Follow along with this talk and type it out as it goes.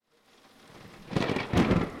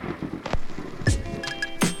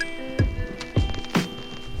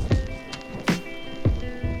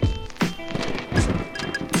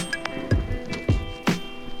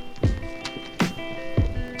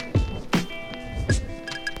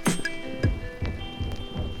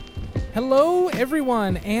Hello,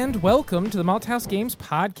 everyone, and welcome to the Malthouse Games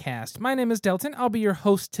podcast. My name is Delton. I'll be your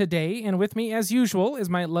host today, and with me, as usual, is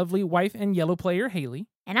my lovely wife and yellow player, Haley.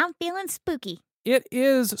 And I'm feeling spooky. It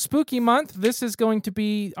is spooky month. This is going to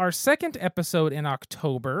be our second episode in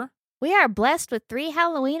October. We are blessed with 3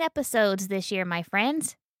 Halloween episodes this year, my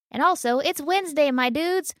friends. And also, it's Wednesday, my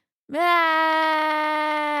dudes.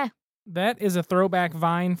 Ah! That is a throwback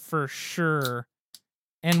vine for sure,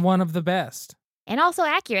 and one of the best. And also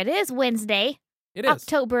accurate. It is Wednesday, It is.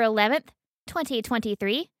 October 11th,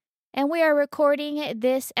 2023. And we are recording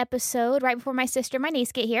this episode right before my sister and my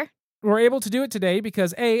niece get here. We're able to do it today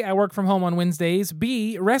because A, I work from home on Wednesdays.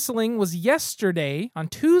 B, wrestling was yesterday on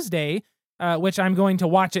Tuesday, which I'm going to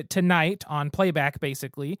watch it tonight on playback,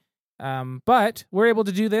 basically. But we're able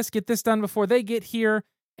to do this, get this done before they get here,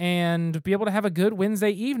 and be able to have a good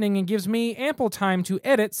Wednesday evening, and gives me ample time to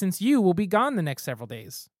edit since you will be gone the next several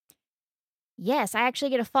days. Yes, I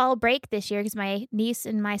actually get a fall break this year because my niece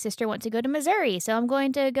and my sister want to go to Missouri, so I'm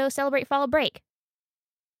going to go celebrate fall break.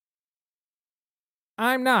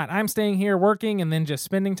 I'm not. I'm staying here working and then just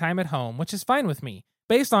spending time at home, which is fine with me,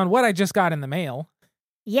 based on what I just got in the mail.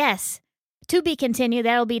 Yes. To be continued,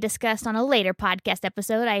 that'll be discussed on a later podcast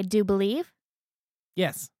episode, I do believe.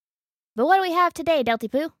 Yes. But what do we have today,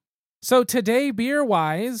 Delty Poo? So today,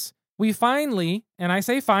 beer-wise, we finally, and I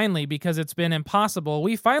say finally because it's been impossible,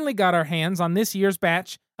 we finally got our hands on this year's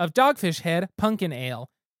batch of Dogfish Head Pumpkin Ale.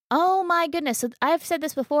 Oh my goodness. So I've said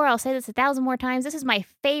this before. I'll say this 1,000 more times. This is my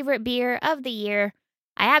favorite beer of the year.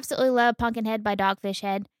 I absolutely love Pumpkinhead by Dogfish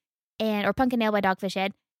Head, or Pumpkin Ale by Dogfish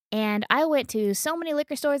Head. And I went to so many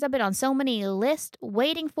liquor stores. I've been on so many lists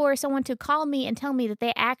waiting for someone to call me and tell me that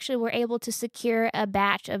they actually were able to secure a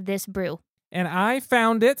batch of this brew. And I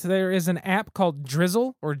found it. There is an app called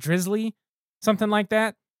Drizzle or Drizzly, something like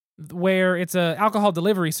that, where it's a alcohol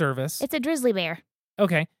delivery service. It's a Drizzly Bear.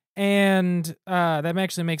 Okay. And that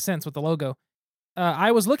actually makes sense with the logo.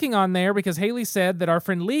 I was looking on there because Haley said that our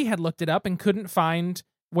friend Lee had looked it up and couldn't find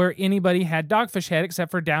where anybody had Dogfish Head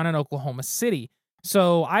except for down in Oklahoma City.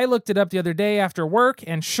 So I looked it up the other day after work,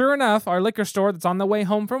 and sure enough, our liquor store that's on the way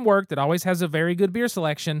home from work that always has a very good beer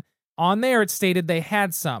selection, on there it stated they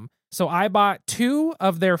had some. So I bought 2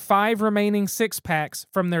 of their 5 remaining 6-packs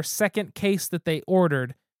from their second case that they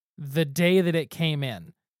ordered the day that it came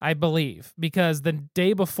in, I believe. Because the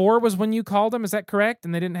day before was when you called them, is that correct?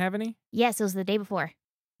 And they didn't have any? Yes, it was the day before.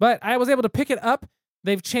 But I was able to pick it up.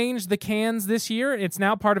 They've changed the cans this year. It's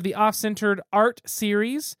now part of the Off-Centered Art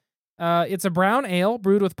series. It's a brown ale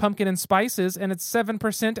brewed with pumpkin and spices, and it's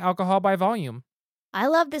 7% alcohol by volume. I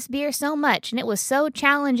love this beer so much, and it was so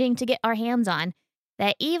challenging to get our hands on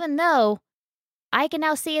that even though I can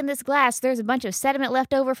now see in this glass there's a bunch of sediment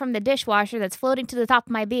left over from the dishwasher that's floating to the top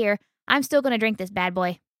of my beer, I'm still going to drink this bad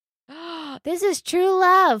boy. This is true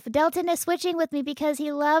love. Delton is switching with me because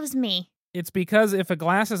he loves me. It's because if a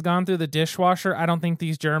glass has gone through the dishwasher, I don't think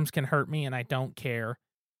these germs can hurt me, and I don't care.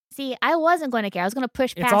 See, I wasn't going to care. I was going to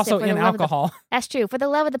push past it's also it for in the love alcohol. Of the, that's true. For the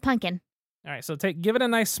love of the pumpkin. All right, so give it a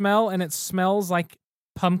nice smell, and it smells like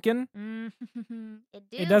pumpkin.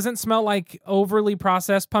 It doesn't smell like overly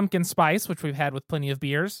processed pumpkin spice, which we've had with plenty of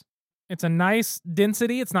beers. It's a nice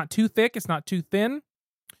density. It's not too thick. It's not too thin.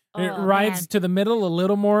 It rides to the middle a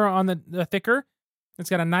little more on the thicker. It's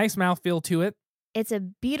got a nice mouthfeel to it. It's a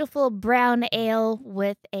beautiful brown ale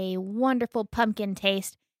with a wonderful pumpkin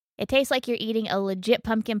taste. It tastes like you're eating a legit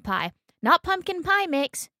pumpkin pie. Not pumpkin pie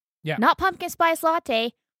mix. Yeah. Not pumpkin spice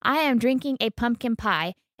latte. I am drinking a pumpkin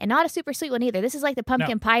pie. And not a super sweet one either. This is like the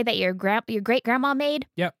pumpkin pie that your great-grandma made.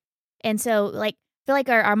 Yep. And so, I feel like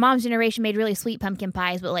our mom's generation made really sweet pumpkin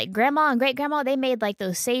pies. But, grandma and great-grandma, they made,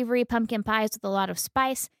 those savory pumpkin pies with a lot of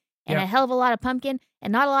spice and a hell of a lot of pumpkin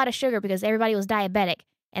and not a lot of sugar because everybody was diabetic.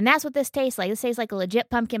 And that's what this tastes like. This tastes like a legit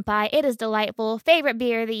pumpkin pie. It is delightful. Favorite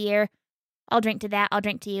beer of the year. I'll drink to that. I'll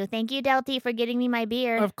drink to you. Thank you, Delty, for getting me my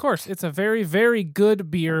beer. Of course. It's a very, very good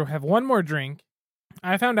beer. Have one more drink.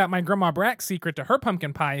 I found out my Grandma Brack's secret to her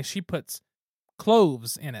pumpkin pie is she puts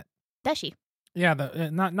cloves in it. Does she? Yeah,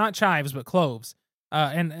 not chives, but cloves.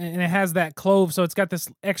 And it has that clove, so it's got this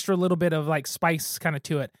extra little bit of spice kind of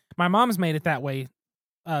to it. My mom's made it that way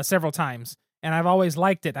several times, and I've always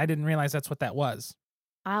liked it. I didn't realize that's what that was.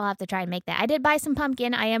 I'll have to try and make that. I did buy some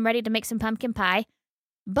pumpkin. I am ready to make some pumpkin pie.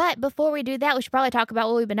 But before we do that, we should probably talk about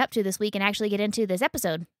what we've been up to this week and actually get into this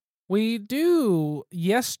episode. We do.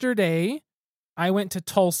 Yesterday, I went to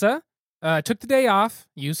Tulsa, took the day off,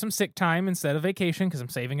 used some sick time instead of vacation because I'm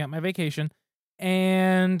saving up my vacation,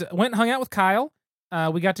 and went and hung out with Kyle.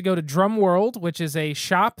 We got to go to Drum World, which is a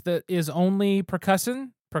shop that is only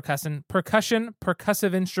percussive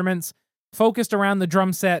instruments focused around the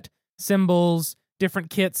drum set, cymbals,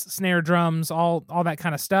 different kits, snare drums, all that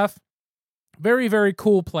kind of stuff. Very, very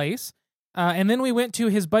cool place. And then we went to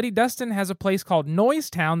his buddy Dustin has a place called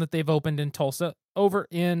Noise Town that they've opened in Tulsa, over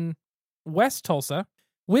in West Tulsa,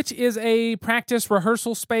 which is a practice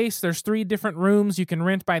rehearsal space. There's 3 different rooms you can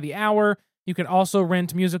rent by the hour. You can also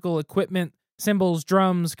rent musical equipment, cymbals,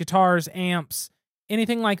 drums, guitars, amps,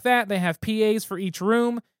 anything like that. They have PAs for each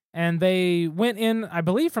room, and they went in, I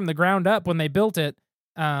believe, from the ground up when they built it.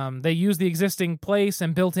 They used the existing place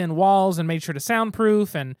and built in walls and made sure to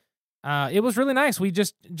soundproof, and it was really nice. We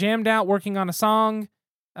just jammed out working on a song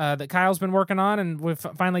that Kyle's been working on, and we've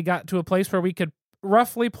finally got to a place where we could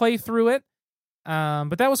roughly play through it.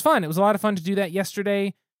 But that was fun. It was a lot of fun to do that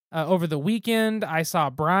yesterday. Over the weekend, I saw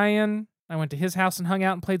Brian. I went to his house and hung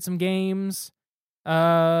out and played some games. We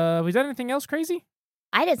done anything else crazy?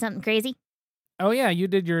 I did something crazy. Oh, yeah, you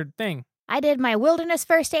did your thing. I did my wilderness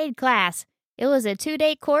first aid class. It was a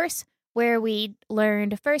 2-day course where we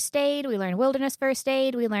learned first aid, we learned wilderness first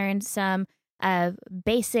aid, we learned some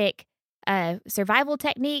basic survival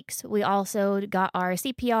techniques. We also got our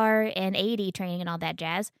CPR and AED training and all that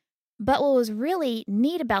jazz. But what was really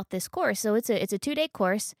neat about this course, so it's a 2-day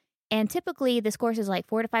course, and typically this course is like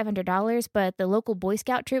 $400 to $500, but the local Boy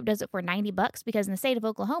Scout troop does it for $90 because in the state of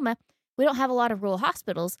Oklahoma, we don't have a lot of rural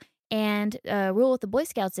hospitals. And rule with the Boy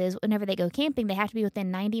Scouts is whenever they go camping, they have to be within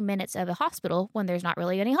 90 minutes of a hospital when there's not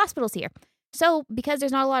really any hospitals here. So because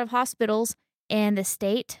there's not a lot of hospitals in the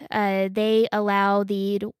state, they allow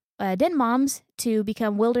the den moms to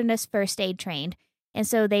become wilderness first aid trained. And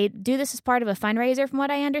so they do this as part of a fundraiser from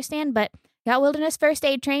what I understand, but got wilderness first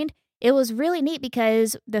aid trained. It was really neat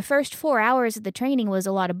because the first 4 hours of the training was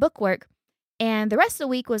a lot of book work, and the rest of the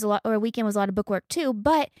weekend was a lot of book work too,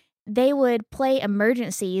 but they would play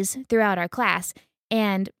emergencies throughout our class,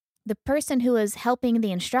 and the person who was helping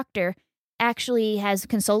the instructor actually has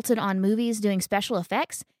consulted on movies doing special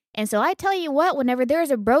effects. And so I tell you what, whenever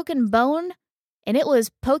there's a broken bone and it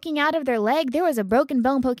was poking out of their leg, there was a broken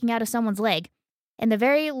bone poking out of someone's leg. And the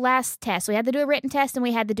very last test, we had to do a written test and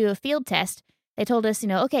we had to do a field test. They told us,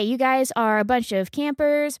 okay, you guys are a bunch of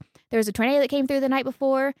campers. There was a tornado that came through the night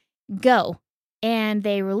before. Go. And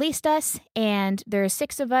they released us, and there's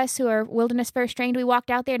 6 of us who are wilderness first trained. We walked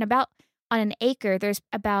out there, and on an acre, there's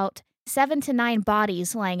about 7 to 9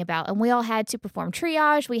 bodies lying about, and we all had to perform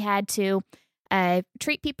triage. We had to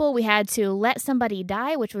treat people. We had to let somebody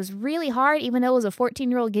die, which was really hard, even though it was a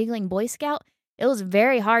 14-year-old giggling Boy Scout. It was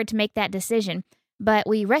very hard to make that decision. But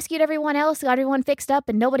we rescued everyone else, got everyone fixed up,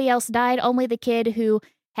 and nobody else died, only the kid who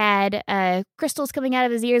had crystals coming out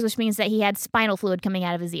of his ears, which means that he had spinal fluid coming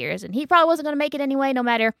out of his ears. And he probably wasn't going to make it anyway, no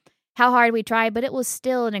matter how hard we tried, but it was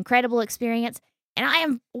still an incredible experience. And I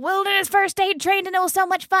am wilderness first aid trained, and it was so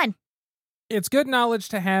much fun. It's good knowledge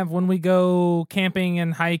to have when we go camping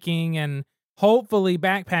and hiking and hopefully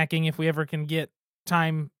backpacking if we ever can get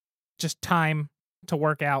time to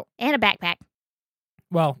work out. And a backpack.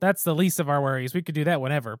 Well, that's the least of our worries. We could do that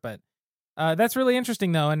whenever, but that's really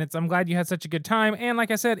interesting, though, and I'm glad you had such a good time. And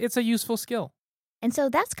like I said, it's a useful skill. And so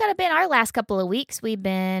that's kind of been our last couple of weeks. We've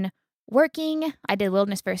been working. I did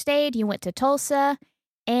wilderness first aid. You went to Tulsa.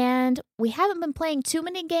 And we haven't been playing too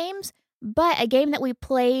many games, but a game that we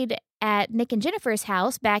played at Nick and Jennifer's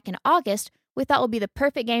house back in August, we thought would be the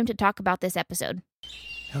perfect game to talk about this episode.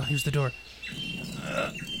 Oh, here's the door.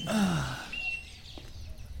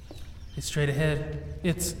 It's straight ahead.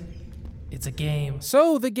 It's a game.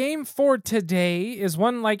 So the game for today is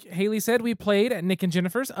one, like Haley said, we played at Nick and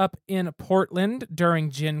Jennifer's up in Portland during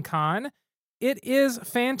Gen Con. It is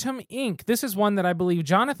Phantom Inc. This is one that I believe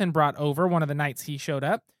Jonathan brought over one of the nights he showed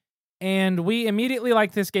up. And we immediately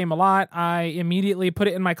liked this game a lot. I immediately put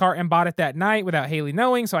it in my cart and bought it that night without Haley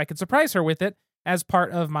knowing so I could surprise her with it as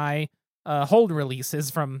part of my hold releases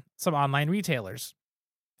from some online retailers.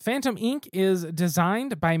 Phantom Inc. is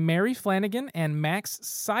designed by Mary Flanagan and Max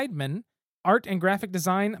Seidman. Art and graphic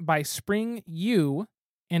design by Spring Yu,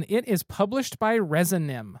 and it is published by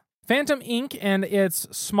Resonim. Phantom Inc. and its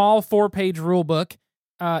small 4-page rulebook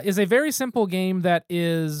is a very simple game that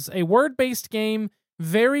is a word-based game,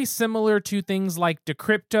 very similar to things like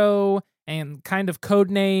Decrypto and kind of code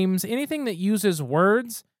names, anything that uses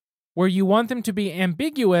words where you want them to be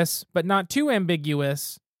ambiguous, but not too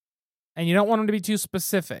ambiguous, and you don't want them to be too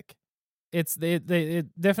specific. It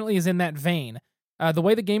definitely is in that vein. The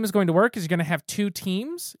way the game is going to work is you're going to have 2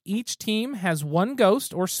 teams. Each team has 1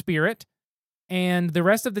 ghost or spirit, and the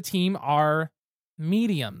rest of the team are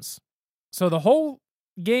mediums. So the whole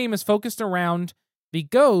game is focused around the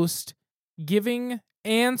ghost giving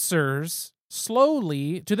answers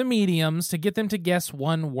slowly to the mediums to get them to guess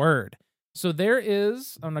 1 word. So I'm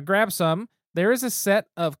going to grab some. There is a set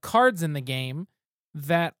of cards in the game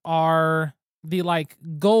that are the like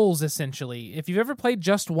goals essentially. If you've ever played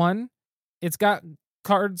Just One, it's got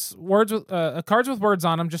cards with words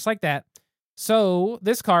on them, just like that. So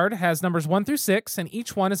this card has numbers 1 through 6, and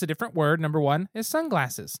each one is a different word. Number 1 is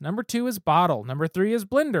sunglasses. Number 2 is bottle. Number 3 is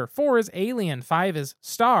blender. 4 is alien. 5 is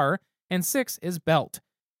star. And 6 is belt.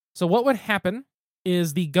 So what would happen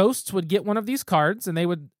is the ghosts would get one of these cards, and they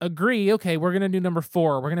would agree, okay, we're going to do number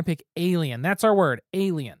 4. We're going to pick alien. That's our word,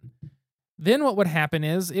 alien. Then what would happen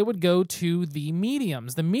is it would go to the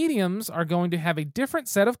mediums. The mediums are going to have a different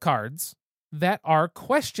set of cards that are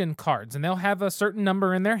question cards, and they'll have a certain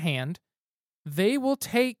number in their hand. They will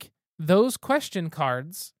take those question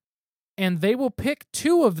cards and they will pick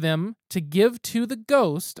 2 of them to give to the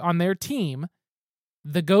ghost on their team.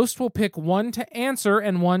 The ghost will pick one to answer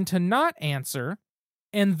and one to not answer,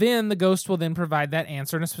 and then the ghost will then provide that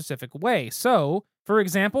answer in a specific way. So, for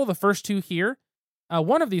example, the first 2 here,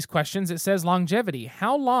 one of these questions, it says longevity.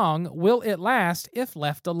 How long will it last if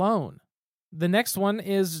left alone? The next one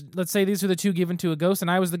is, let's say these are the 2 given to a ghost,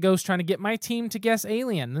 and I was the ghost trying to get my team to guess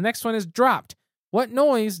alien. The next one is dropped. What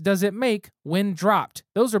noise does it make when dropped?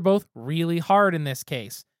 Those are both really hard in this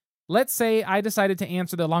case. Let's say I decided to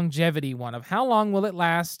answer the longevity one of how long will it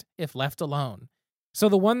last if left alone? So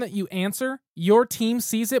the one that you answer, your team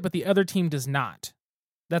sees it, but the other team does not.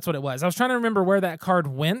 That's what it was. I was trying to remember where that card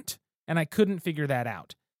went, and I couldn't figure that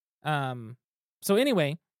out. So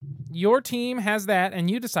anyway, your team has that, and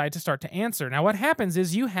you decide to start to answer. Now, what happens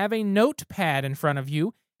is you have a notepad in front of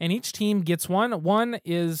you, and each team gets one. One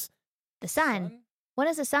is the sun. One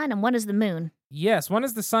is the sun, and one is the moon. Yes, one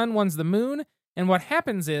is the sun, one's the moon. And what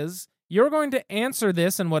happens is you're going to answer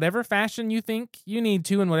this in whatever fashion you think you need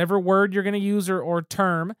to, in whatever word you're going to use or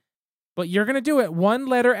term. But you're going to do it one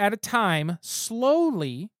letter at a time,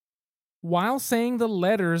 slowly, while saying the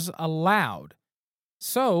letters aloud.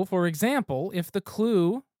 So, for example, if the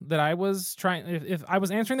clue that I was if I was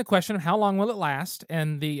answering the question of how long will it last,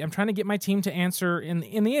 and I'm trying to get my team to answer in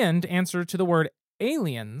the end, answer to the word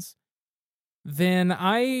aliens, then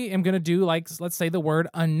I am going to do, like, let's say the word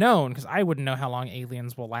unknown, because I wouldn't know how long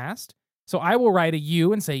aliens will last. So I will write a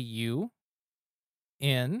U and say U,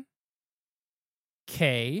 N,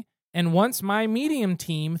 K, and once my medium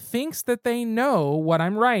team thinks that they know what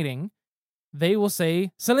I'm writing, they will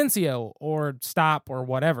say silencio or stop or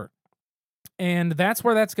whatever. And that's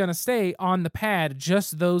where that's going to stay on the pad,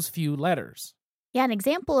 just those few letters. Yeah, an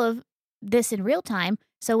example of this in real time.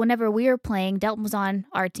 So whenever we were playing, Delton was on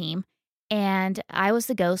our team, and I was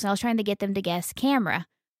the ghost, and I was trying to get them to guess camera.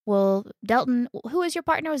 Well, Delton, who was your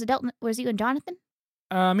partner? Was it Delton? Was you and Jonathan?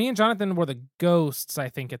 Me and Jonathan were the ghosts, I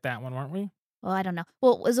think, at that one, weren't we? Well, I don't know.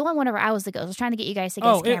 Well, it was the one whenever I was the ghost. I was trying to get you guys to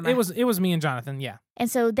guess camera. It was me and Jonathan, yeah. And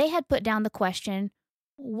so they had put down the question,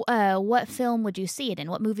 what film would you see it in?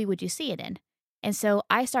 What movie would you see it in? And so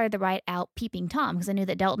I started to write out Peeping Tom, because I knew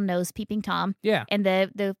that Delton knows Peeping Tom. Yeah. And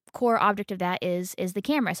the core object of that is the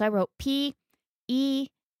camera. So I wrote P, E,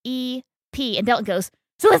 E, P. And Delton goes,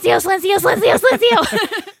 Silencio, Silencio, Silencio,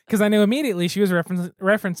 Silencio. Because I knew immediately she was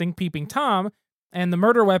referencing Peeping Tom, and the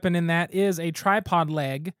murder weapon in that is a tripod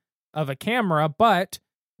leg of a camera, but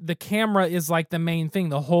the camera is like the main thing.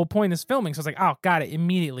 The whole point is filming. So it's like, oh, got it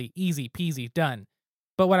immediately. Easy peasy, done.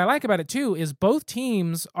 But what I like about it too is both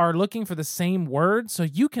teams are looking for the same word, so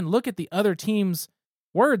you can look at the other team's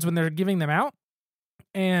words when they're giving them out.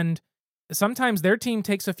 And sometimes their team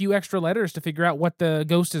takes a few extra letters to figure out what the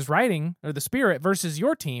ghost is writing, or the spirit, versus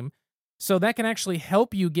your team. So that can actually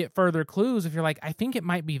help you get further clues if you're like, I think it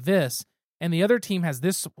might be this. And the other team has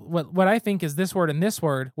this, what I think is this word and this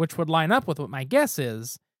word, which would line up with what my guess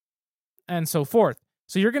is, and so forth.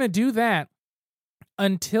 So you're going to do that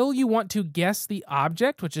until you want to guess the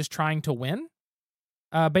object, which is trying to win.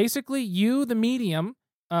 Basically, you, the medium,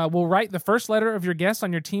 will write the first letter of your guess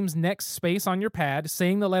on your team's next space on your pad,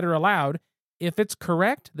 saying the letter aloud. If it's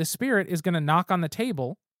correct, the spirit is going to knock on the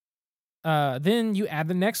table. Then you add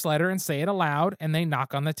the next letter and say it aloud, and they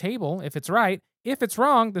knock on the table if it's right. If it's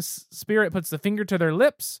wrong, the spirit puts the finger to their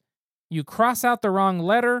lips. You cross out the wrong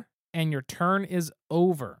letter, and your turn is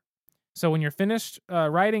over. So when you're finished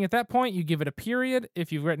writing at that point, you give it a period.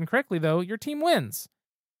 If you've written correctly, though, your team wins.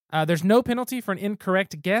 There's no penalty for an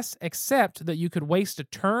incorrect guess, except that you could waste a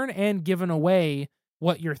turn and given away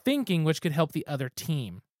what you're thinking, which could help the other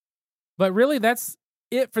team. But really, that's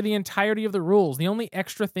it for the entirety of the rules. The only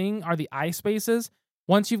extra thing are the I spaces.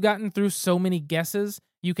 Once you've gotten through so many guesses,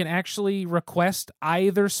 you can actually request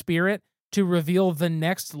either spirit to reveal the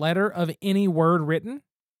next letter of any word written.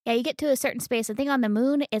 Yeah, you get to a certain space. I think on the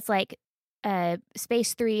moon, it's like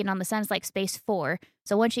space 3, and on the sun, it's like space 4.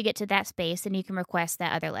 So once you get to that space, then you can request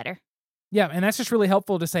that other letter. Yeah, and that's just really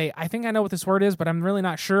helpful to say, I think I know what this word is, but I'm really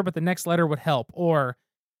not sure, but the next letter would help. Or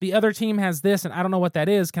the other team has this, and I don't know what that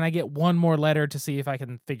is. Can I get one more letter to see if I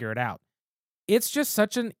can figure it out? It's just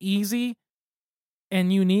such an easy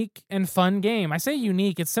and unique and fun game. I say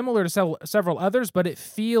unique, it's similar to several others, but it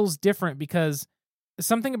feels different because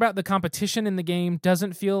something about the competition in the game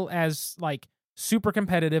doesn't feel as like super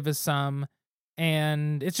competitive as some,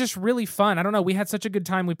 and it's just really fun. I don't know, we had such a good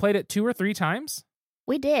time. We played it 2 or 3 times.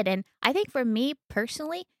 We did. And I think for me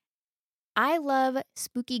personally, I love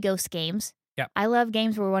spooky ghost games. Yeah. I love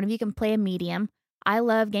games where one of you can play a medium. I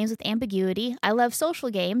love games with ambiguity. I love social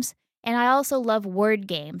games. And I also love word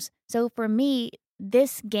games. So for me,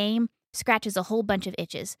 this game scratches a whole bunch of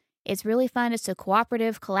itches. It's really fun. It's a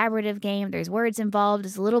cooperative, collaborative game. There's words involved.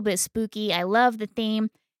 It's a little bit spooky. I love the theme.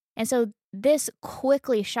 And so this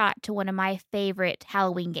quickly shot to one of my favorite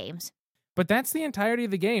Halloween games. But that's the entirety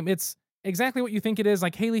of the game. It's exactly what you think it is.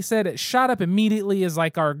 Like Haley said, it shot up immediately as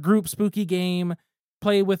like our group spooky game,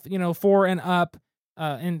 play with, 4 and up,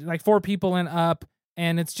 and like 4 people and up.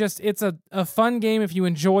 And it's a fun game if you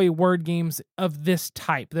enjoy word games of this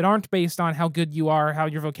type that aren't based on how good you are, how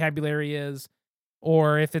your vocabulary is,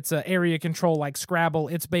 or if it's an area control like Scrabble.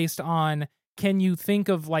 It's based on, can you think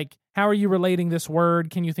of like, how are you relating this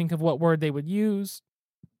word? Can you think of what word they would use?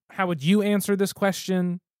 How would you answer this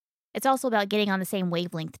question? It's also about getting on the same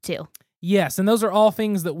wavelength too. Yes, and those are all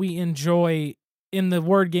things that we enjoy in the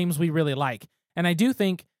word games we really like. And I do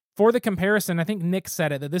think, for the comparison, I think Nick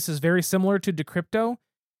said it, that this is very similar to Decrypto.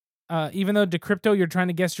 Even though Decrypto, you're trying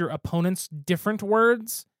to guess your opponent's different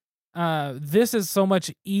words, this is so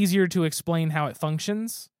much easier to explain how it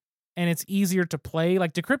functions, and it's easier to play.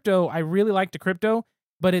 Like Decrypto, I really like Decrypto,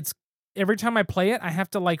 but it's every time I play it, I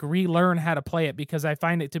have to like relearn how to play it because I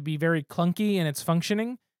find it to be very clunky in its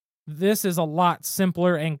functioning. This is a lot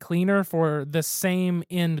simpler and cleaner for the same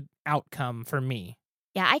end outcome for me.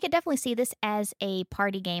 Yeah, I could definitely see this as a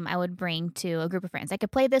party game I would bring to a group of friends. I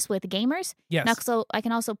could play this with gamers. Yes. And I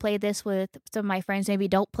can also play this with some of my friends who maybe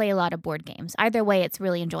don't play a lot of board games. Either way, it's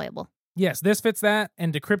really enjoyable. Yes, this fits that,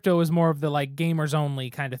 and Decrypto is more of the like gamers only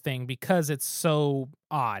kind of thing because it's so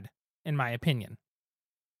odd, in my opinion.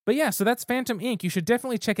 But yeah, so that's Phantom Inc. You should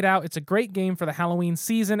definitely check it out. It's a great game for the Halloween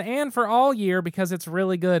season and for all year because it's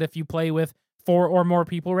really good if you play with 4 or more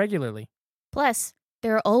people regularly. Plus,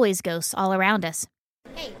 there are always ghosts all around us.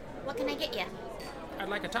 Hey, what can I get you? I'd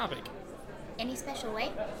like a topic. Any special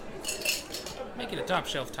way? Make it a top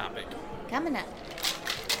shelf topic. Coming up.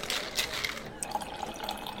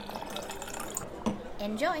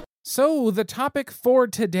 Enjoy. So the topic for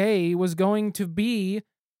today was going to be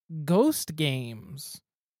ghost games.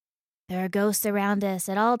 There are ghosts around us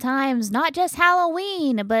at all times, not just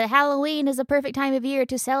Halloween, but Halloween is a perfect time of year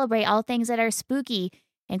to celebrate all things that are spooky,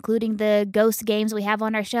 including the ghost games we have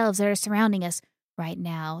on our shelves that are surrounding us right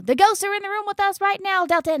now. The ghosts are in the room with us right now,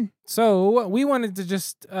 Delton. So we wanted to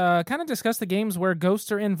just kind of discuss the games where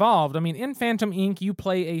ghosts are involved. I mean, in Phantom Inc., you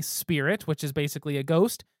play a spirit, which is basically a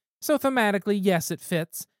ghost. So thematically, yes, it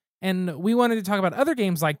fits. And we wanted to talk about other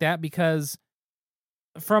games like that because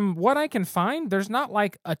from what I can find, there's not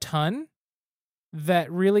like a ton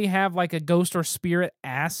that really have like a ghost or spirit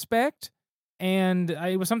aspect. And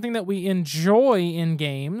it was something that we enjoy in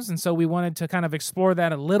games. And so we wanted to kind of explore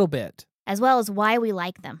that a little bit. As well as why we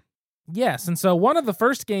like them. Yes. And so one of the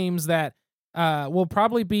first games that will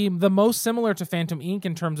probably be the most similar to Phantom Inc.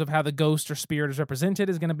 in terms of how the ghost or spirit is represented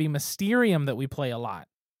is going to be Mysterium that we play a lot.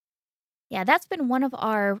 Yeah, that's been one of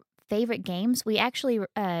our favorite games. We actually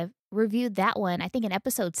reviewed that one, I think, in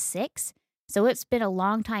episode 6. So it's been a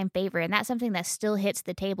long time favorite, and that's something that still hits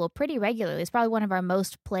the table pretty regularly. It's probably one of our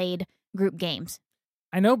most played group games.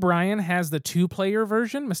 I know Brian has the 2-player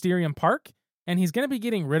version, Mysterium Park, and he's going to be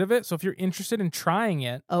getting rid of it. So if you're interested in trying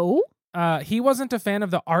it, he wasn't a fan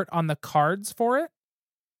of the art on the cards for it.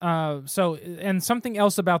 And something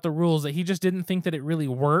else about the rules that he just didn't think that it really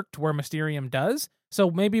worked where Mysterium does. So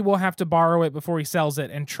maybe we'll have to borrow it before he sells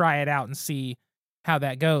it and try it out and see how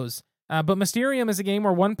that goes. But Mysterium is a game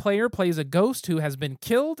where one player plays a ghost who has been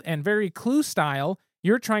killed, and very Clue style,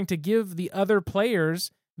 you're trying to give the other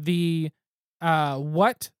players the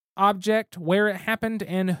what object, where it happened,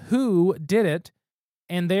 and who did it.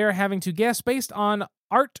 And they're having to guess based on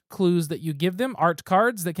art clues that you give them, art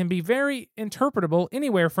cards that can be very interpretable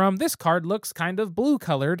anywhere from this card looks kind of blue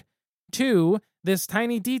colored to this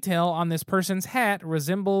tiny detail on this person's hat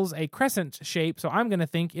resembles a crescent shape, so I'm going to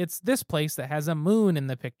think it's this place that has a moon in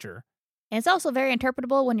the picture. And it's also very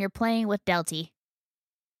interpretable when you're playing with Delty.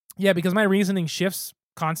 Yeah, because my reasoning shifts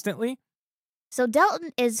constantly. So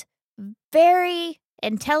Delton is very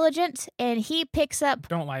intelligent, and he picks up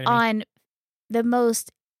Don't lie to me. on the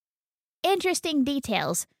most interesting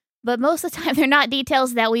details, but most of the time they're not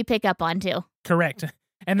details that we pick up on too. Correct.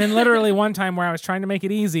 And then literally one time where I was trying to make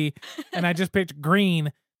it easy and I just picked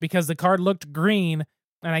green because the card looked green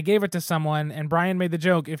and I gave it to someone and Brian made the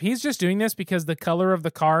joke, if he's just doing this because the color of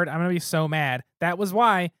the card, I'm going to be so mad. That was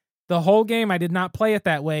why the whole game I did not play it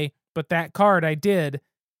that way, but that card I did.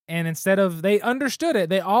 And instead of, they understood it,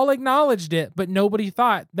 they all acknowledged it, but nobody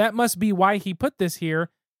thought that must be why he put this here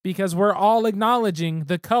because we're all acknowledging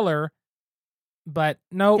the color. But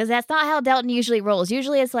no. Because that's not how Delton usually rolls.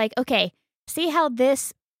 Usually it's like, okay, see how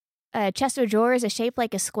this chest of drawers is shaped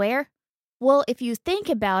like a square? Well, if you think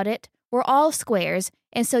about it, we're all squares.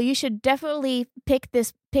 And so you should definitely pick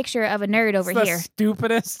this picture of a nerd over here. It's the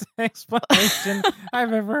stupidest explanation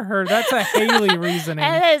I've ever heard. That's a Haley reasoning.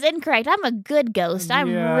 That is incorrect. I'm a good ghost. I'm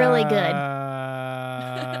really good.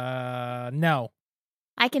 No.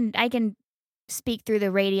 I can speak through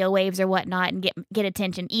the radio waves or whatnot and get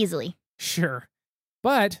attention easily. Sure.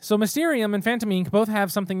 But, so Mysterium and Phantom Ink both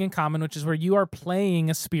have something in common, which is where you are playing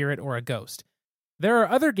a spirit or a ghost. There are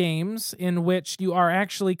other games in which you are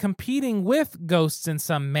actually competing with ghosts in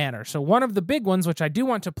some manner. So one of the big ones, which I do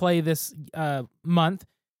want to play this month,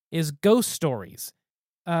 is Ghost Stories.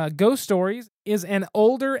 Ghost Stories is an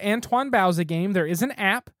older Antoine Bauza game. There is an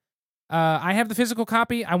app. I have the physical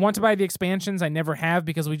copy. I want to buy the expansions. I never have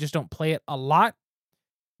because we just don't play it a lot.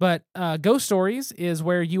 But Ghost Stories is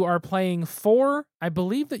where you are playing I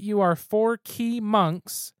believe that you are 4 key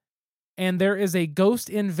monks, and there is a ghost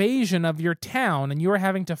invasion of your town, and you are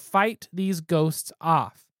having to fight these ghosts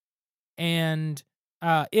off. And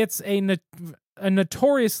it's a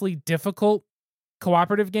notoriously difficult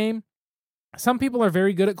cooperative game. Some people are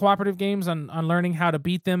very good at cooperative games on learning how to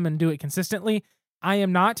beat them and do it consistently. I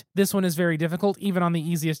am not. This one is very difficult, even on the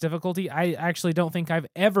easiest difficulty. I actually don't think I've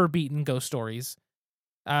ever beaten Ghost Stories,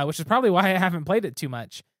 which is probably why I haven't played it too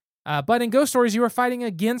much. But in Ghost Stories, you are fighting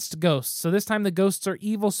against ghosts. So this time the ghosts are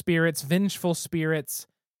evil spirits, vengeful spirits.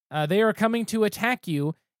 They are coming to attack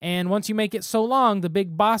you. And once you make it so long, the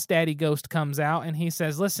big boss daddy ghost comes out and he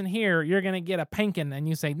says, listen here, you're going to get a pankin'. And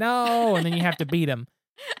you say, no. And then you have to beat him.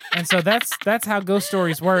 And so that's how Ghost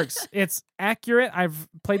Stories works. It's accurate. I've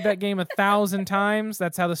played that game 1,000 times.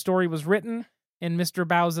 That's how the story was written in Mr.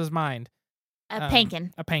 Bowser's mind. A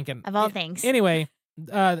pankin'. A pankin'. Of all things. Anyway,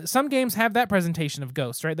 some games have that presentation of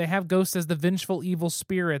ghosts, right? They have ghosts as the vengeful evil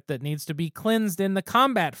spirit that needs to be cleansed in the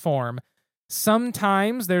combat form.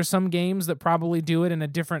 Sometimes there's some games that probably do it in a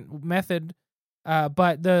different method.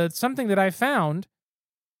 But something that I found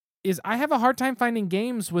is I have a hard time finding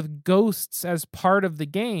games with ghosts as part of the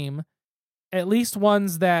game, at least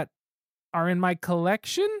ones that are in my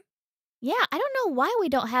collection. Yeah, I don't know why we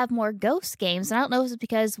don't have more ghost games. I don't know if it's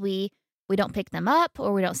because we don't pick them up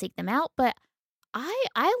or we don't seek them out, but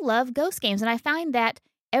I love ghost games, and I find that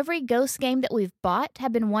every ghost game that we've bought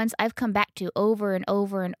have been ones I've come back to over and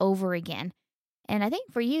over and over again. And I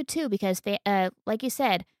think for you too, because like you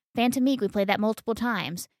said, Phantom Ink, we played that multiple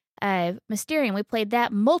times. Mysterium, we played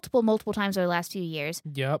that multiple times over the last few years.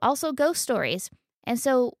 Yep. Also Ghost Stories. And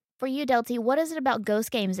so for you, Delty, what is it about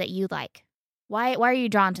ghost games that you like? Why are you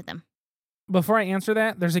drawn to them? Before I answer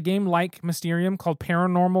that, there's a game like Mysterium called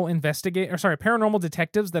Paranormal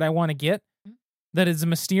Detectives that I want to get. That is a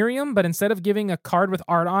Mysterium, but instead of giving a card with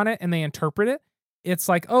art on it and they interpret it, it's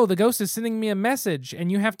like, oh, the ghost is sending me a message,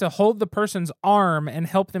 and you have to hold the person's arm and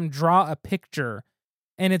help them draw a picture.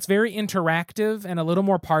 And it's very interactive and a little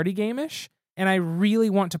more party game-ish, and I really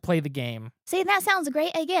want to play the game. See, that sounds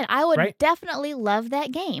great. Again, I would definitely love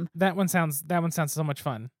that game. That one sounds so much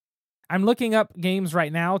fun. I'm looking up games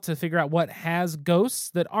right now to figure out what has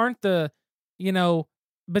ghosts that aren't the,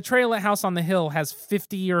 Betrayal at House on the Hill has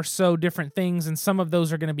 50 or so different things, and some of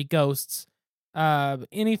those are going to be ghosts.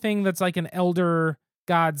 Anything that's like an Elder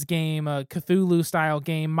Gods game, a Cthulhu-style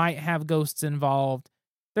game, might have ghosts involved.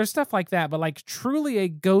 There's stuff like that, but like truly a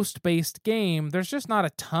ghost-based game, there's just not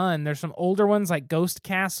a ton. There's some older ones like Ghost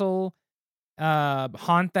Castle,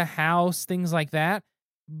 Haunt the House, things like that.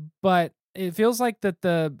 But it feels like that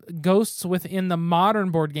the ghosts within the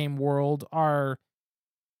modern board game world are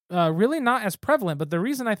really not as prevalent. But the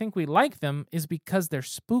reason I think we like them is because they're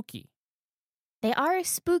spooky. They are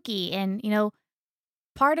spooky. And,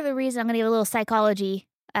 part of the reason, I'm going to give a little psychology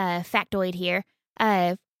factoid here.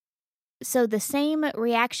 So the same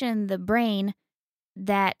reaction in the brain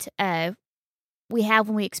that we have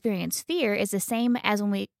when we experience fear is the same as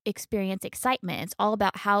when we experience excitement. It's all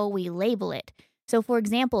about how we label it. So, for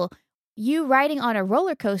example, you riding on a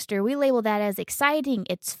roller coaster, we label that as exciting,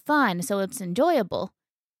 it's fun, so it's enjoyable.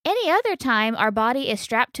 Any other time our body is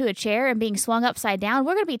strapped to a chair and being swung upside down,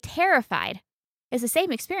 we're going to be terrified. It's the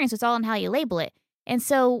same experience, it's all in how you label it. And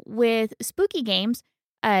so with spooky games,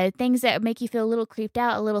 things that make you feel a little creeped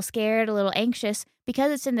out, a little scared, a little anxious,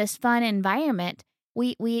 because it's in this fun environment,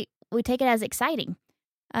 we take it as exciting.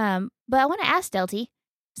 But I want to ask Delty,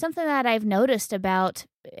 something that I've noticed about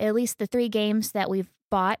at least the 3 games that we've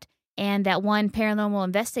bought and that one paranormal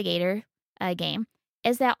investigator game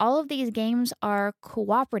is that all of these games are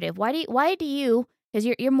cooperative. Why do you, because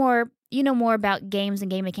you're more, you know more about games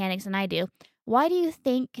and game mechanics than I do. Why do you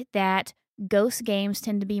think that ghost games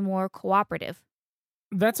tend to be more cooperative?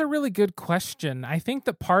 That's a really good question. I think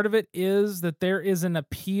that part of it is that there is an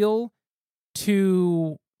appeal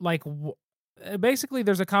to like basically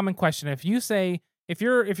there's a common question. If you say if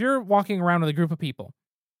you're walking around with a group of people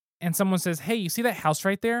and someone says, "Hey, you see that house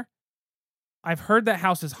right there? I've heard that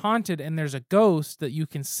house is haunted and there's a ghost that you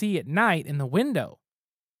can see at night in the window."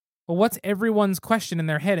 Well, what's everyone's question in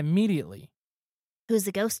their head immediately? Who's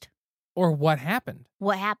the ghost? Or what happened?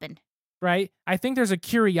 What happened? Right? I think there's a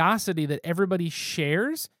curiosity that everybody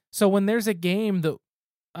shares. So when there's a game that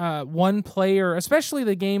one player, especially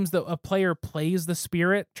the games that a player plays the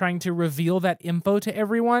spirit, trying to reveal that info to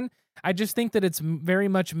everyone, I just think that it's very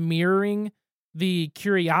much mirroring the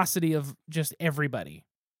curiosity of just everybody.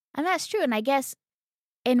 And that's true. And I guess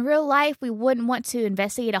in real life, we wouldn't want to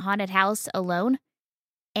investigate a haunted house alone.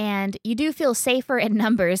 And you do feel safer in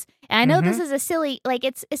numbers. And I know this is a silly, like,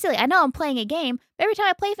 it's silly. I know I'm playing a game, but every time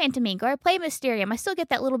I play Phantom Inc. or I play Mysterium, I still get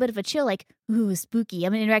that little bit of a chill, like, ooh, spooky.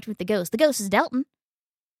 I'm interacting with the ghost. The ghost is Delton.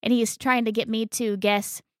 And he's trying to get me to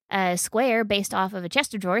guess a square based off of a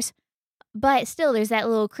chest of drawers. But still, there's that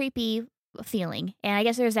little creepy feeling. And I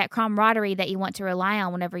guess there's that camaraderie that you want to rely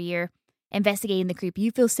on whenever you're investigating the creepy.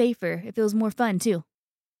 You feel safer. It feels more fun, too.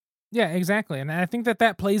 Yeah, exactly. And I think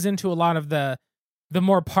that plays into a lot of the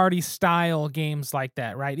more party style games like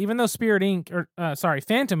that, right? Even though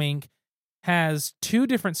Phantom Inc. has 2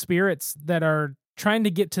 different spirits that are trying to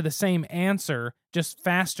get to the same answer just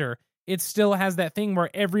faster, it still has that thing where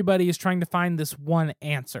everybody is trying to find this one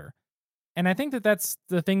answer. And I think that's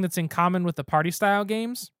the thing that's in common with the party style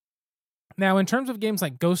games. Now, in terms of games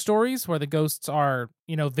like Ghost Stories, where the ghosts are,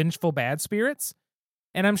 vengeful bad spirits,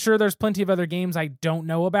 and I'm sure there's plenty of other games I don't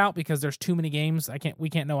know about because there's too many games, we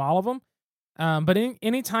can't know all of them. But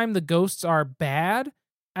anytime the ghosts are bad,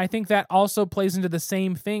 I think that also plays into the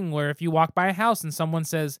same thing where if you walk by a house and someone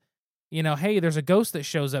says, hey, there's a ghost that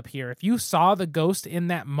shows up here. If you saw the ghost in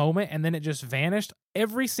that moment and then it just vanished,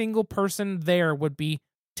 every single person there would be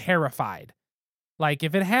terrified. Like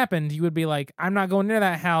if it happened, you would be like, I'm not going near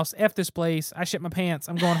that house. F this place. I shit my pants.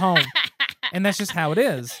 I'm going home. And that's just how it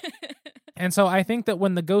is. And so I think that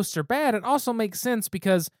when the ghosts are bad, it also makes sense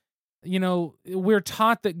because we're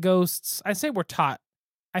taught that ghosts, I say we're taught.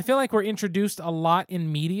 I feel like we're introduced a lot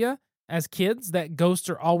in media as kids that ghosts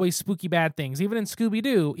are always spooky bad things. Even in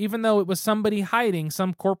Scooby-Doo, even though it was somebody hiding,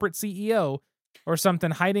 some corporate CEO or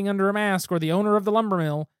something hiding under a mask or the owner of the lumber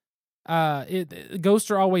mill, ghosts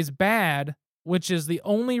are always bad, which is the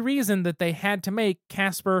only reason that they had to make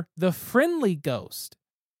Casper the friendly ghost,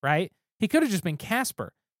 right? He could have just been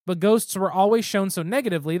Casper. But ghosts were always shown so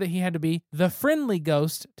negatively that he had to be the friendly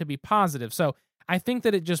ghost to be positive. So I think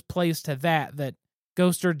that it just plays to that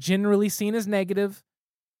ghosts are generally seen as negative,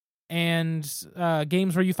 and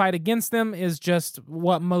games where you fight against them is just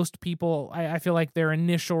what most people, I feel like their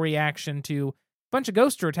initial reaction to a bunch of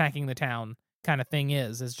ghosts are attacking the town kind of thing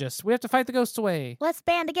is just, we have to fight the ghosts away. Let's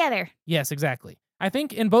band together. Yes, exactly. I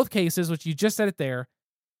think in both cases, which you just said it there,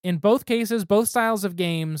 in both cases, both styles of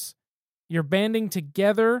games, you're banding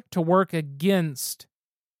together to work against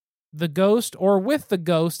the ghost or with the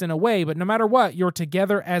ghost in a way, but no matter what, you're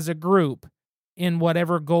together as a group in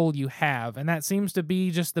whatever goal you have. And that seems to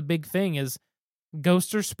be just the big thing is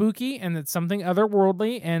ghosts are spooky and it's something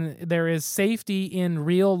otherworldly, and there is safety in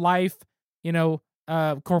real life,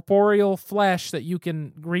 corporeal flesh that you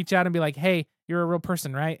can reach out and be like, hey, you're a real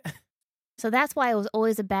person, right? So that's why it was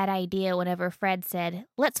always a bad idea whenever Fred said,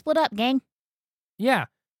 let's split up, gang. Yeah.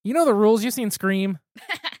 You know the rules. You've seen Scream.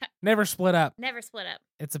 Never split up. Never split up.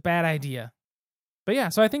 It's a bad idea. But yeah,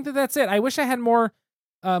 so I think that's it. I wish I had more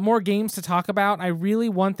games to talk about. I really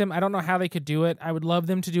want them. I don't know how they could do it. I would love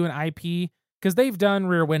them to do an IP because they've done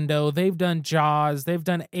Rear Window. They've done Jaws. They've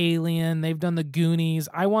done Alien. They've done The Goonies.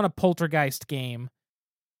 I want a Poltergeist game.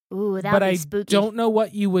 Ooh, that would be spooky. But I don't know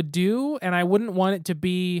what you would do, and I wouldn't want it to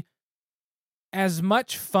be as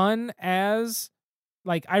much fun as...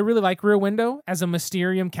 Like, I really like Rear Window as a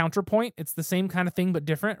Mysterium counterpoint. It's the same kind of thing, but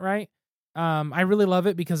different, right? I really love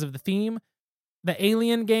it because of the theme. The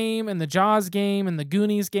Alien game and the Jaws game and the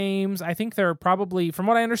Goonies games, I think they're probably, from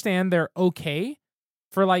what I understand, they're okay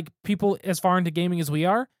for, like, people as far into gaming as we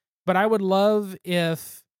are. But I would love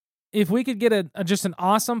if if we could get just an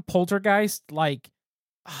awesome Poltergeist like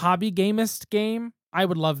hobby gamist game, I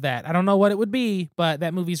would love that. I don't know what it would be, but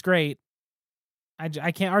that movie's great.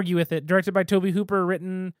 I can't argue with it. Directed by Toby Hooper,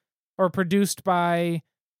 written or produced by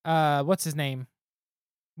what's his name?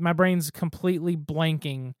 My brain's completely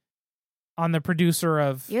blanking on the producer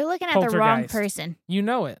of You're looking at the wrong Poltergeist. person. You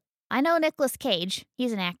know it. I know Nicolas Cage.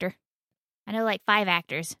 He's an actor. I know like 5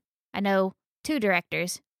 actors. I know 2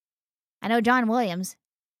 directors. I know John Williams.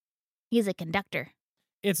 He's a conductor.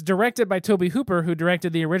 It's directed by Toby Hooper, who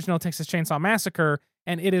directed the original Texas Chainsaw Massacre,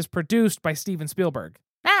 and it is produced by Steven Spielberg.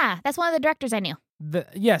 Ah, that's one of the directors I knew.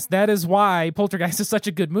 Yes, that is why Poltergeist is such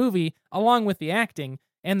a good movie, along with the acting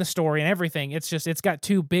and the story and everything. It's got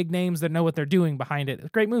 2 big names that know what they're doing behind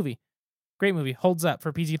it. Great movie. Great movie. Holds up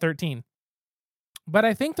for PG-13. But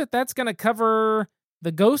I think that's going to cover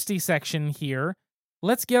the ghosty section here.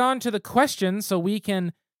 Let's get on to the questions so we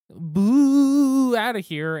can boo out of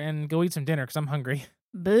here and go eat some dinner because I'm hungry.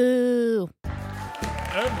 Boo.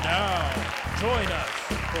 And now, join us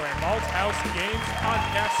for a Malthouse Games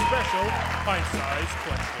podcast special pint-sized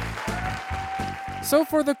question. So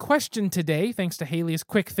for the question today, thanks to Haley's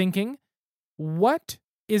quick thinking, what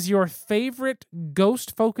is your favorite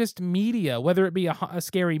ghost-focused media, whether it be a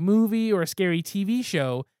scary movie or a scary TV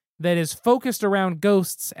show that is focused around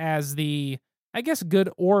ghosts as the, I guess, good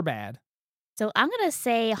or bad? So I'm going to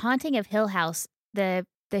say Haunting of Hill House, the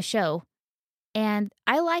show. And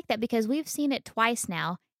I like that because we've seen it twice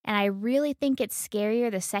now, and I really think it's scarier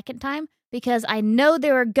the second time because I know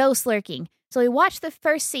there are ghosts lurking. So we watched the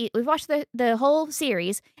first we've watched the whole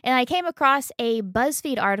series, and I came across a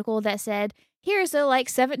BuzzFeed article that said, here's the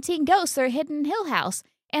 17 ghosts that are hidden in Hill House.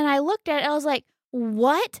 And I looked at it, and I was like,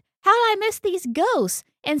 what? How did I miss these ghosts?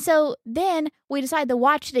 And so then we decided to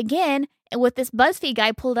watch it again with this BuzzFeed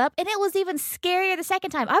guy pulled up, and it was even scarier the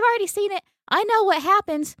second time. I've already seen it. I know what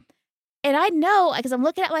happens. And I know, because I'm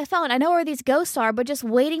looking at my phone, I know where these ghosts are, but just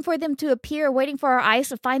waiting for them to appear, waiting for our eyes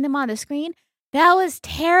to find them on the screen, that was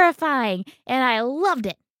terrifying. And I loved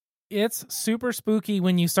it. It's super spooky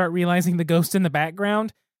when you start realizing the ghost in the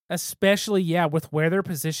background, especially, with where they're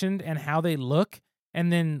positioned and how they look.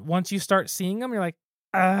 And then once you start seeing them, you're like,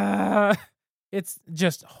 it's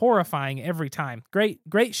just horrifying every time.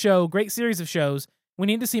 Great show, great series of shows. We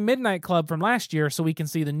need to see Midnight Club from last year so we can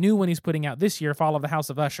see the new one he's putting out this year, Fall of the House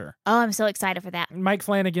of Usher. Oh, I'm so excited for that. Mike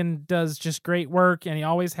Flanagan does just great work, and he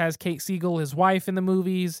always has Kate Siegel, his wife, in the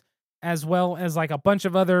movies, as well as a bunch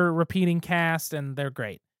of other repeating cast, and they're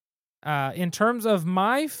great. In terms of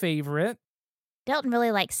my favorite... Delton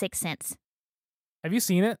really likes Sixth Sense. Have you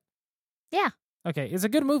seen it? Yeah. Okay, it's a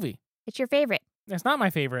good movie. It's your favorite. It's not my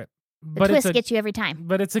favorite. The twist gets you every time.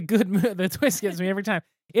 But it's a good movie. The twist gets me every time.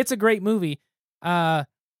 It's a great movie. I'm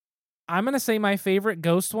going to say my favorite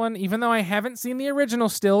ghost one, even though I haven't seen the original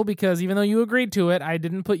still, because even though you agreed to it, I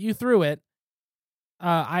didn't put you through it.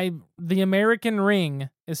 The American Ring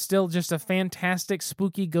is still just a fantastic,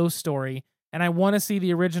 spooky ghost story, and I want to see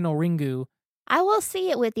the original Ringu. I will see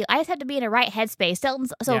it with you. I just have to be in the right headspace.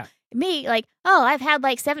 Delton's, me, I've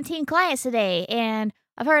had 17 clients today, and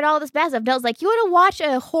I've heard all this bad stuff. Delton's like, you want to watch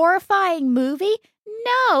a horrifying movie?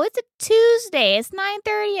 No, it's a Tuesday. It's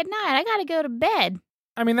 9:30 at night. I got to go to bed.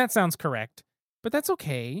 I mean, that sounds correct, but that's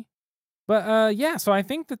okay. But, so I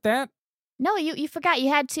think that... No, you forgot you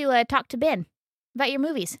had to talk to Ben about your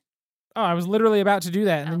movies. Oh, I was literally about to do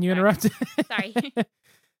that, and then you interrupted. Sorry.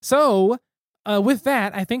 So, with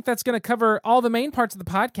that, I think that's going to cover all the main parts of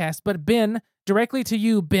the podcast, but Ben, directly to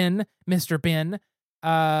you, Ben, Mr. Ben,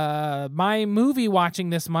 my movie watching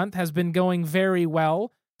this month has been going very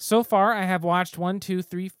well. So far, I have watched 1, 2,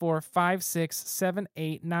 3, 4, 5, 6, 7,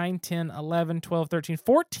 8, 9, 10, 11, 12, 13,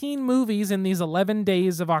 14 movies in these 11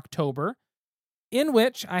 days of October, in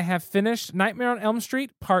which I have finished Nightmare on Elm Street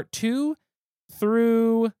Part 2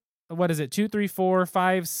 through, 2, 3, 4,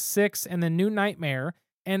 5, 6, and the New Nightmare.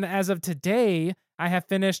 And as of today, I have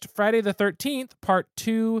finished Friday the 13th, Part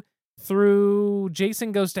 2 through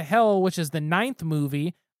Jason Goes to Hell, which is the 9th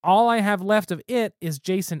movie. All I have left of it is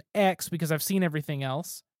Jason X because I've seen everything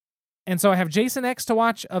else. And so I have Jason X to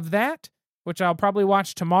watch of that, which I'll probably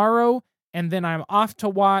watch tomorrow, and then I'm off to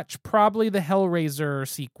watch probably the Hellraiser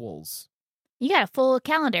sequels. You got a full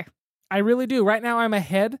calendar. I really do. Right now I'm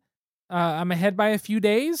ahead. I'm ahead by a few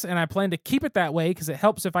days, and I plan to keep it that way because it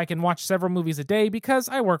helps if I can watch several movies a day because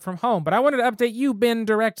I work from home. But I wanted to update you, Ben,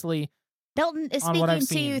 directly. Delton is speaking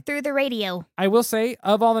to you through the radio. I will say,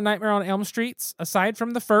 of all the Nightmare on Elm Streets, aside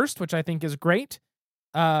from the first, which I think is great,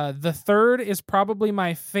 the third is probably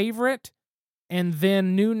my favorite, and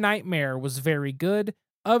then New Nightmare was very good.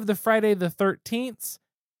 Of the Friday the 13th,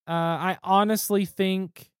 I honestly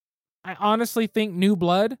think I honestly think New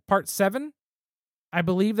Blood, Part 7, I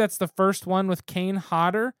believe that's the first one with Kane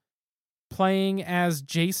Hodder playing as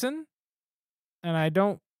Jason. And I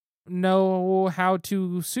don't know how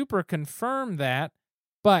to super confirm that,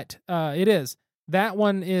 but it is. That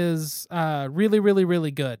one is really, really,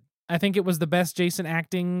 really good. I think it was the best Jason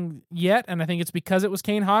acting yet, and I think it's because it was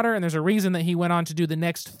Kane Hodder, and there's a reason that he went on to do the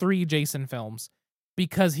next 3 Jason films,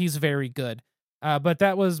 because he's very good. But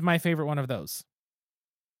that was my favorite one of those.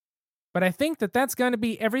 But I think that that's going to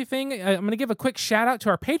be everything. I'm going to give a quick shout out to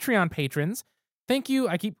our Patreon patrons. Thank you.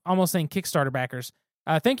 I keep almost saying Kickstarter backers.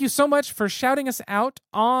 Thank you so much for for backing us on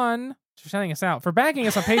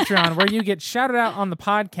Patreon, where you get shouted out on the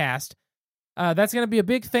podcast. That's going to be a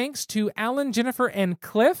big thanks to Alan, Jennifer, and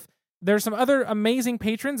Cliff. There's some other amazing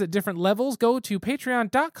patrons at different levels. Go to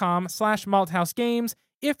patreon.com/malthousegames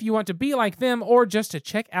if you want to be like them or just to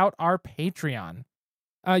check out our Patreon.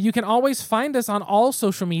 You can always find us on all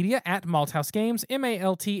social media at Malthouse Games,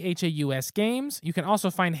 MALTHAUS Games. You can also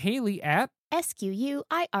find Haley at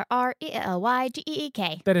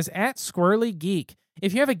SQUIRRELYGEEK. That is at Squirrely Geek.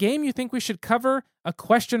 If you have a game you think we should cover, a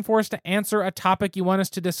question for us to answer, a topic you want us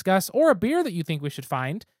to discuss, or a beer that you think we should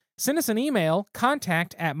find, send us an email,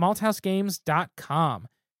 contact@malthousegames.com.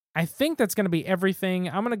 I think that's going to be everything.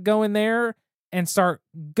 I'm going to go in there and start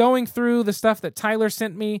going through the stuff that Tyler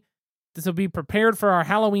sent me. This will be prepared for our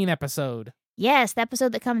Halloween episode. Yes, the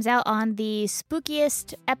episode that comes out on the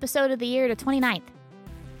spookiest episode of the year, the 29th.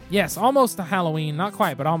 Yes, almost to Halloween. Not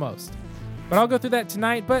quite, but almost. But I'll go through that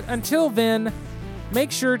tonight. But until then,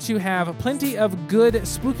 make sure to have plenty of good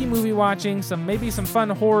spooky movie watching, maybe some fun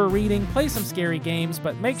horror reading, play some scary games,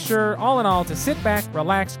 but make sure, all in all, to sit back,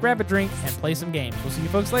 relax, grab a drink, and play some games. We'll see you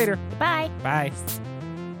folks later. Bye. Bye.